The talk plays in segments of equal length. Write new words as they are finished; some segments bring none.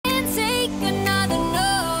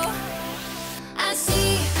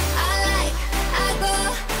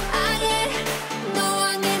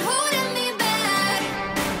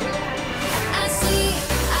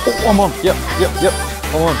I'm on. Yep.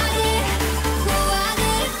 I'm on.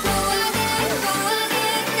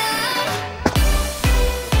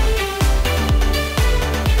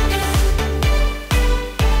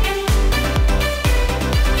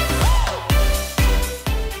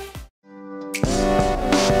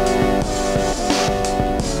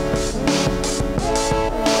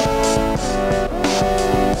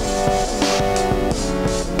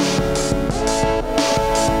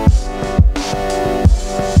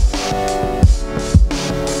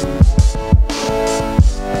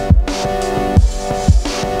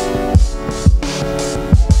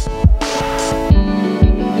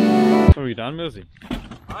 Done, Millsy?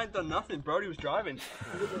 I ain't done nothing. Brody was driving.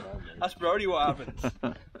 Ask Brody what happens.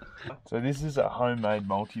 So this is a homemade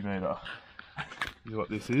multimeter. Is what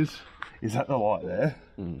this is. Is that the light there?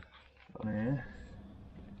 Mm. Yeah.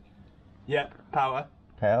 Yeah, power.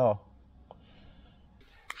 Power.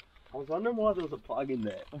 I was wondering why there was a plug in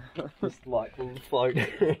there. Just like float.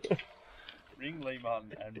 Ring Lee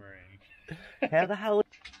Martin and Marine. How the hell?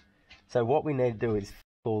 So what we need to do is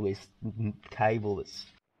pull this cable that's.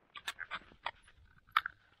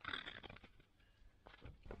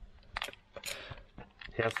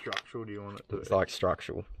 How structural do you want it to be? It's like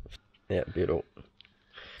structural. Yeah, beautiful.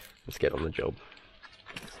 Let's get on the job.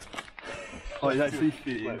 Oh, it's actually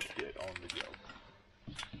fitting. Let's get on the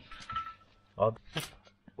job.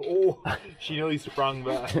 Oh, she nearly sprung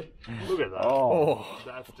back. Look at that. Oh,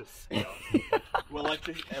 that's disgusting. We're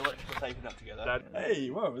electrical taping up together. Hey,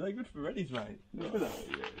 whoa, they're good for Reddies, mate. Look at that.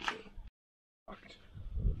 Yeah.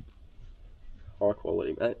 High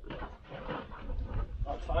quality, mate.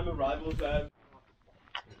 Our time arrivals,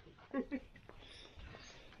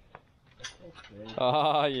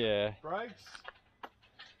 Oh yeah. Brakes.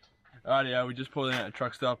 Alright, yeah, we just pulled in at a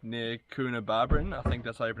truck stop near Coonabarabran. I think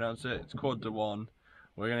that's how you pronounce it. It's called Dewan.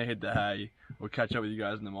 We're gonna hit the hay. We'll catch up with you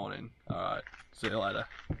guys in the morning. Alright, see you later.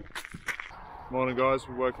 Morning guys,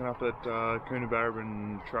 we're working up at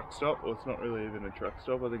Coonabarabran truck stop. Well, it's not really even a truck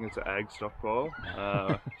stop, I think it's an ag stockpile.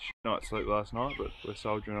 Night's sleep last night, but we're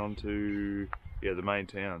soldiering on to the main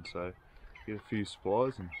town, so get a few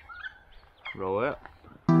supplies and roll out.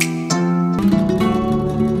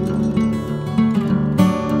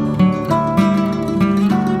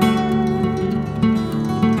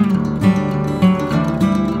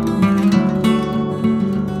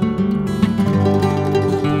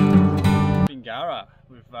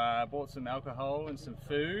 We've bought some alcohol and some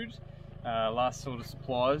food, last sort of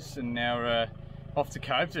supplies, and now we're off to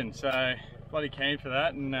Copeton. So bloody keen for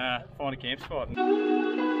that and find a camp spot.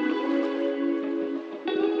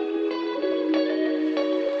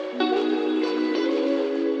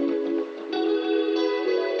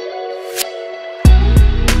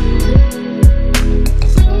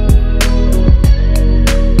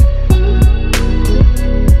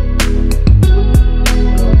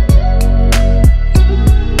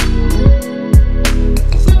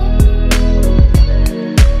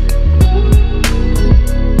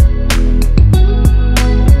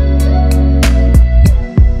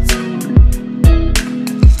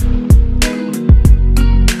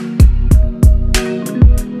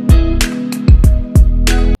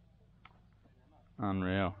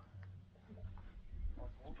 Unreal.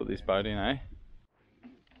 Put this boat in, eh?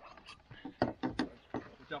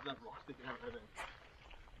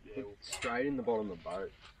 Yeah, straight in the bottom of the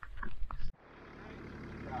boat.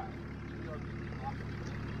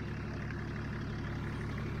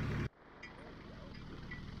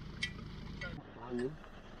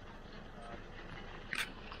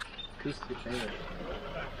 Just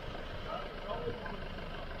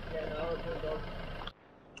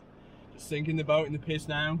sinking the boat in the piss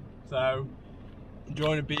now, so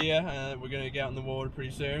enjoying a beer. We're going to get out in the water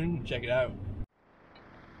pretty soon and check it out.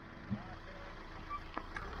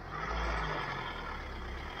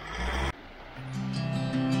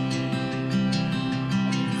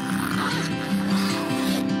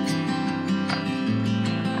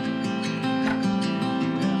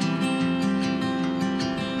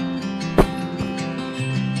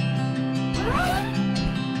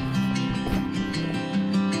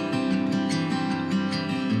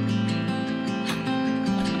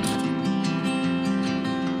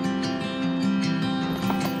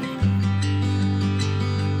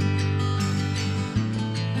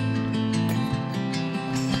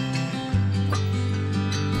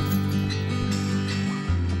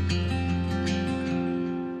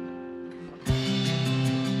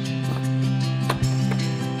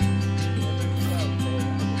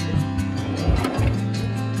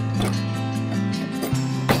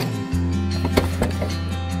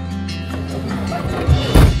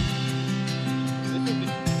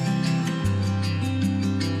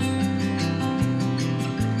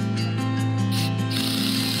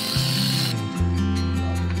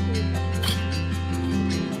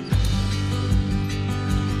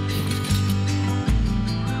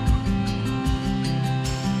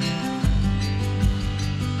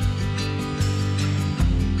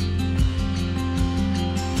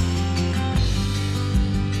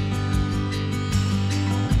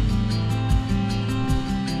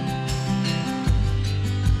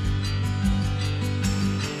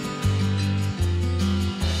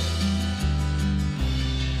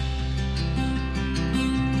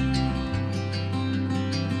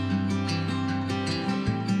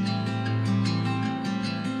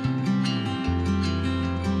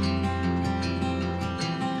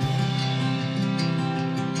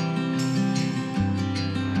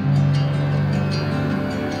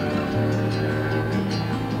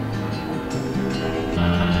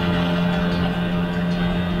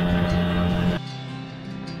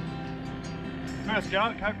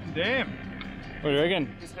 start at Copeton Dam. What do you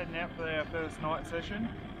reckon? Just heading out for our first night session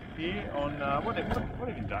here on, what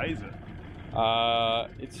even day is it?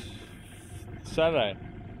 It's Saturday.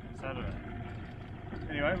 Saturday.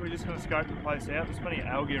 Anyway, we're just going to scope the place out. There's plenty of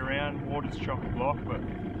algae around, water's chock-a-block, but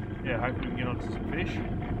yeah, hopefully we can get onto some fish.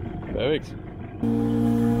 Perfect.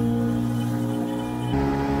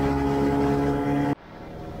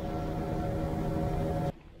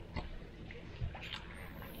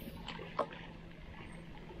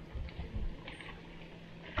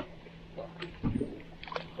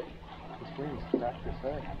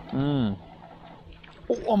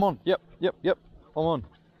 Oh, I'm on. Yep. I'm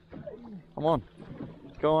on.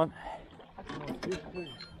 Go on.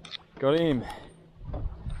 Got him.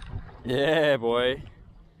 Yeah, boy.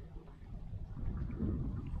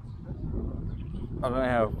 I don't know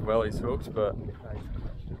how well he's hooked, but.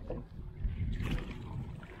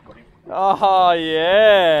 Oh,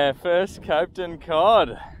 yeah. First Copeton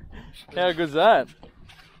cod. How good's that?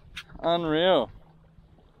 Unreal.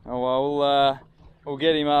 Oh, well, we'll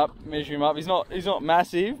get him up, measure him up. He's not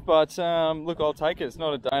massive, but look, I'll take it. It's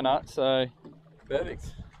not a donut, so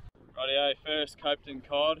perfect. Rightio, first Copeton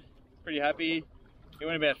cod. Pretty happy. He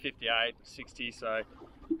went about 58, 60, so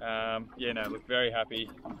yeah, no, look, very happy.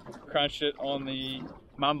 Crunched it on the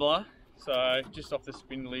mumbler, so just off the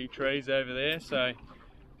spindly trees over there. So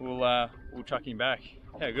we'll chuck him back.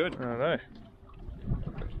 How good? I don't know.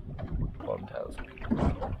 Bobtails.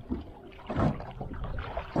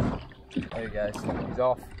 There he goes. He's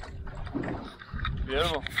off.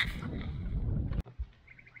 Beautiful.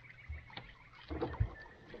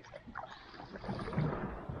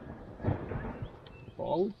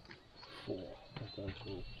 Four. That sounds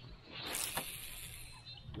cool.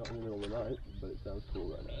 Not in the middle of the night, but it sounds cool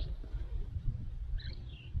right now.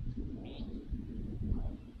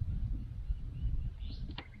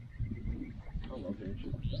 I love hearing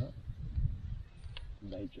shit like that.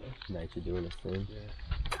 Nature doing its thing. Yeah.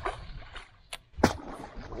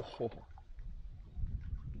 Oh.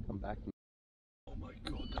 Come back. Oh my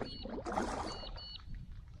god, that's great.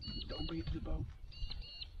 Don't bring it to the boat.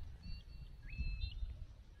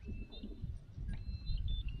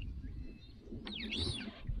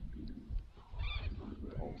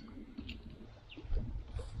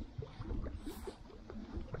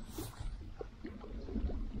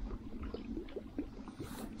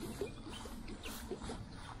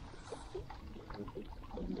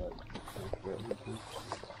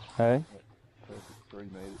 Hey? 3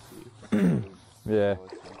 metres here. Yeah.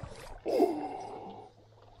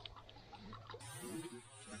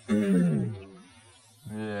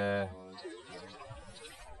 Yeah.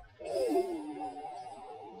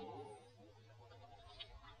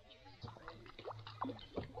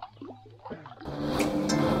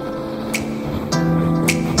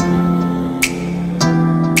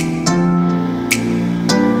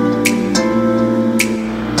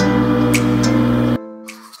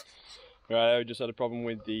 Right, we just had a problem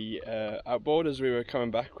with the outboard as we were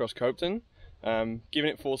coming back across Copeton. Giving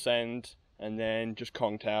it full send and then just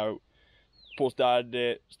conked out. Paul started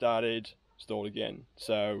it, stalled again.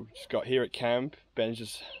 So just got here at camp. Ben's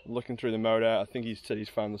just looking through the motor. I think he said he's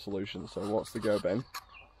found the solution. So what's the go, Ben?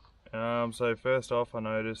 So first off, I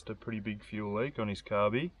noticed a pretty big fuel leak on his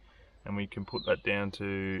carby, and we can put that down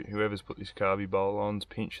to whoever's put this carby bowl on's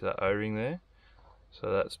pinch that O-ring there.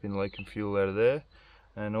 So that's been leaking fuel out of there.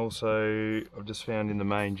 And also, I've just found in the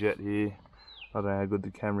main jet here, I don't know how good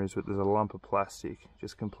the camera is, but there's a lump of plastic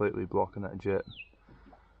just completely blocking that jet.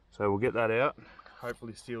 So we'll get that out,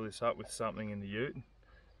 hopefully seal this up with something in the ute,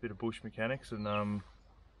 bit of bush mechanics, and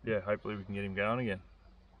yeah, hopefully we can get him going again.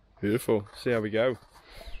 Beautiful. See how we go.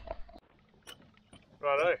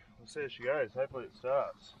 Righto, we'll see how she goes, hopefully it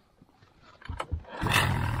starts.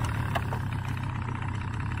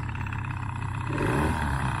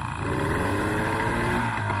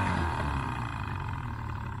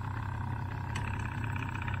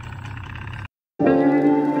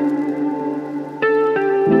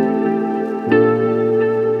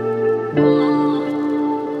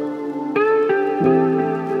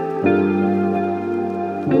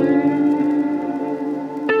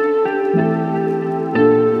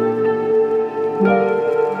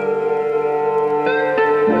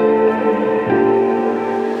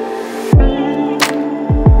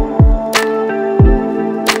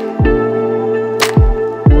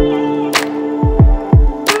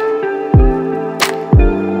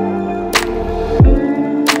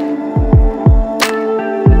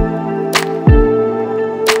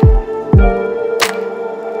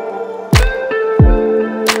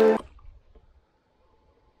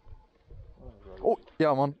 Oh, yeah,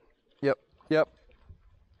 I'm on. Yep.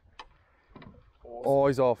 Oh,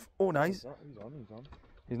 he's off. Oh, no, he's on.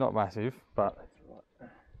 he's not massive, but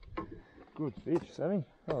Good fish, Sammy.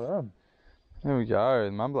 Well done. there we go,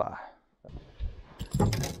 the mumbler.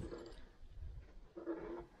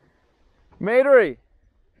 Meadery.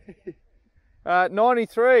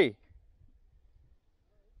 93.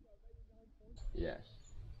 Yes.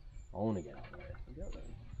 I want to get up there.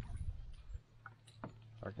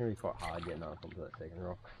 I reckon it'd be quite hard getting up onto that second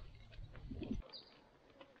rock.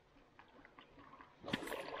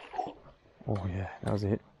 Oh yeah, that was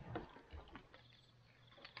it.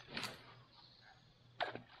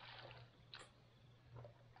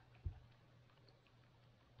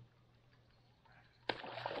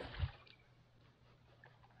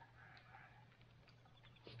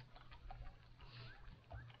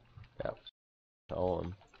 That was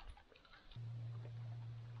on.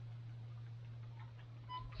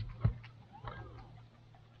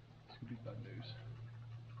 This could be bad news.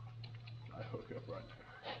 I hook up right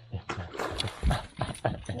now.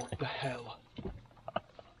 What the hell?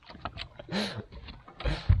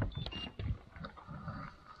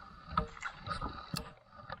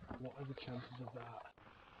 What are the chances of that?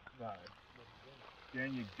 No.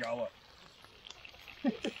 Down your gullet.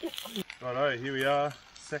 Righto, here we are.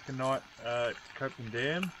 Second night at Copeton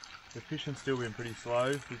Dam. The fishing's still been pretty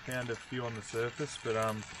slow. We found a few on the surface, but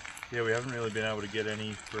yeah, we haven't really been able to get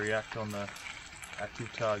any react on the active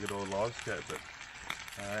target or live scope. But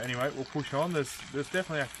anyway, we'll push on. There's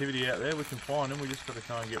definitely activity out there. We can find them. We just got to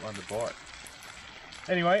try and get one to bite.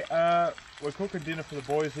 Anyway, we're cooking dinner for the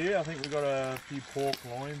boys here. I think we've got a few pork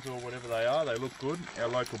loins or whatever they are. They look good. Our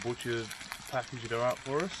local butcher packaged them up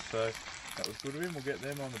for us, so that was good of him. We'll get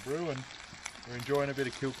them on the brew, and we're enjoying a bit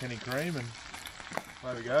of Kilkenny cream, and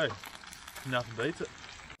there we go. Nothing beats it.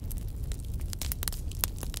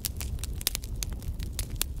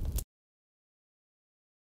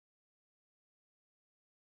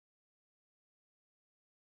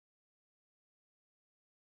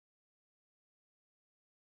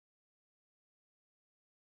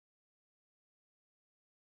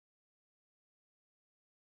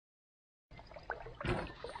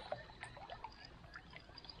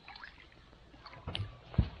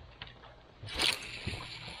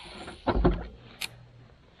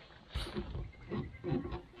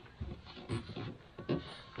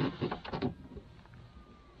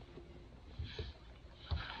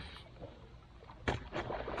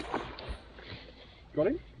 Got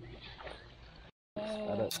him?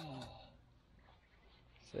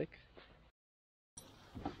 Sick.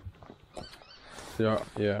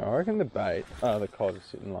 Yeah, I reckon the bait. Oh, the cod is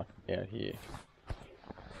sitting like out here.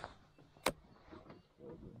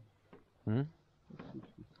 Hmm?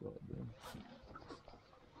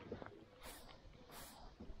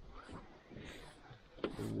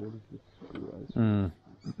 Mm.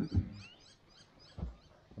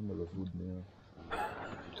 Under the hood now.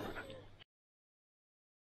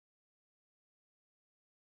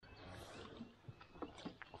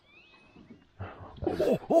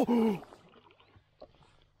 Oh!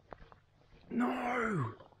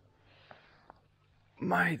 No!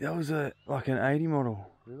 Mate, that was like an 80 model.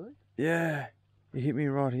 Really? Yeah. It hit me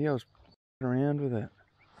right here. I was around with it.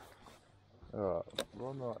 Alright,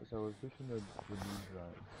 one night, so we're fishing the new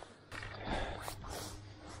zone.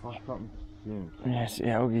 Oh, something skimmed. Yeah, it's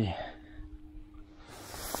algae.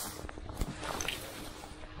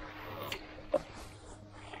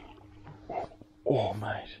 Oh,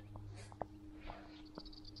 mate.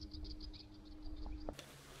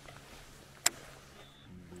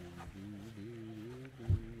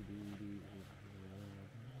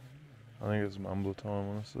 I think it's mumbler time,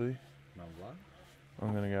 honestly. Mumbler?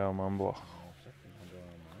 I'm gonna go mumbler.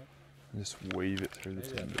 Just weave it through the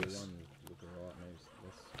tenders.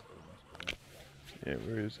 Yeah,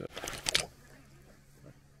 where is it?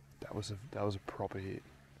 That was a proper hit.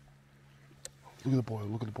 Look at the boil,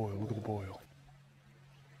 look at the boil, look at the boil.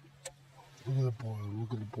 Look at the boil,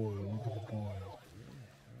 look at the boil, look at the boil.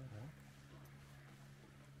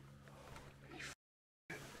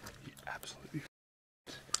 He absolutely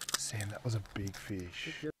f***ed. Sam, that was a big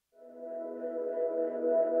fish.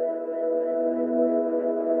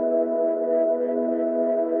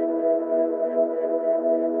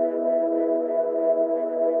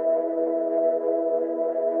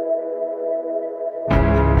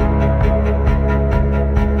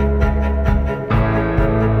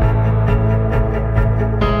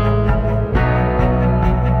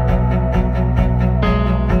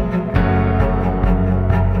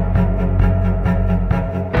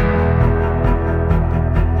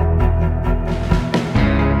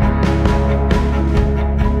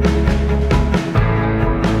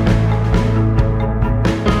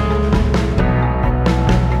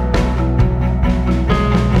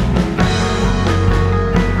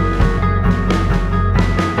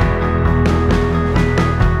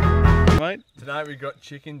 Tonight we got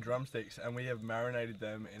chicken drumsticks and we have marinated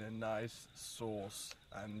them in a nice sauce.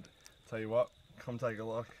 And tell you what, come take a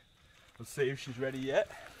look. Let's see if she's ready yet.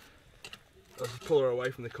 I'll just pull her away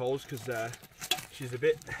from the coals because she's a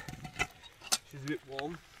bit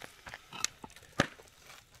warm.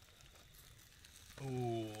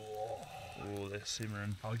 Ooh. Oh, they're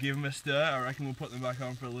simmering. I'll give them a stir. I reckon we'll put them back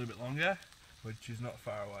on for a little bit longer, but she's not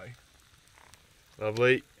far away.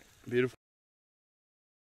 Lovely, beautiful.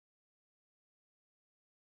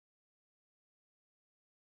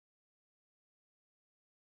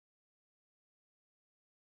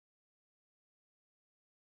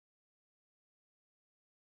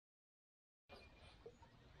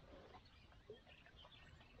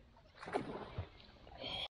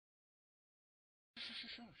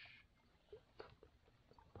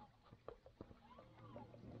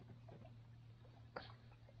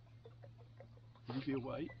 Did you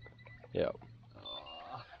feel weight? Yep.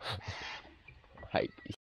 Oh. Hate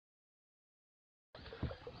this.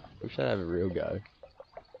 Wish I'd have a real go.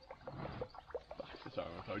 Sorry,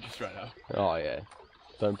 I told you straight up. Oh yeah.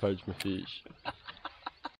 Don't poach my fish.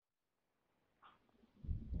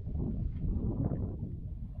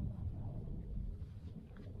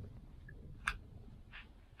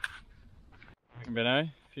 Benno,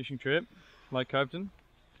 fishing trip, Lake Copeton.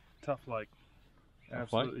 Tough lake. Tough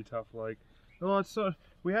Absolutely tough lake. Oh, it's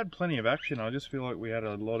we had plenty of action. I just feel like we had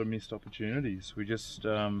a lot of missed opportunities. We just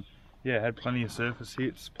had plenty of surface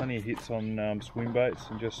hits, plenty of hits on swim baits,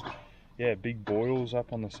 and just big boils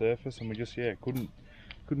up on the surface, and we just couldn't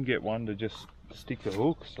get one to just stick the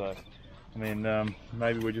hook. So I mean,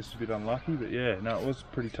 maybe we're just a bit unlucky, but yeah, no, it was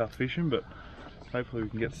pretty tough fishing. But hopefully we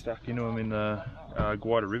can get stuck into them in the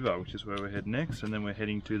Guida River, which is where we're heading next, and then we're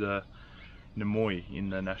heading to the Namoy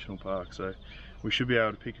in the national park. So we should be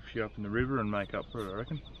able to pick a few up in the river and make up for it, I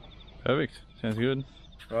reckon. Perfect, sounds good.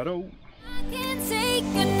 Righto. I can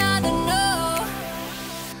take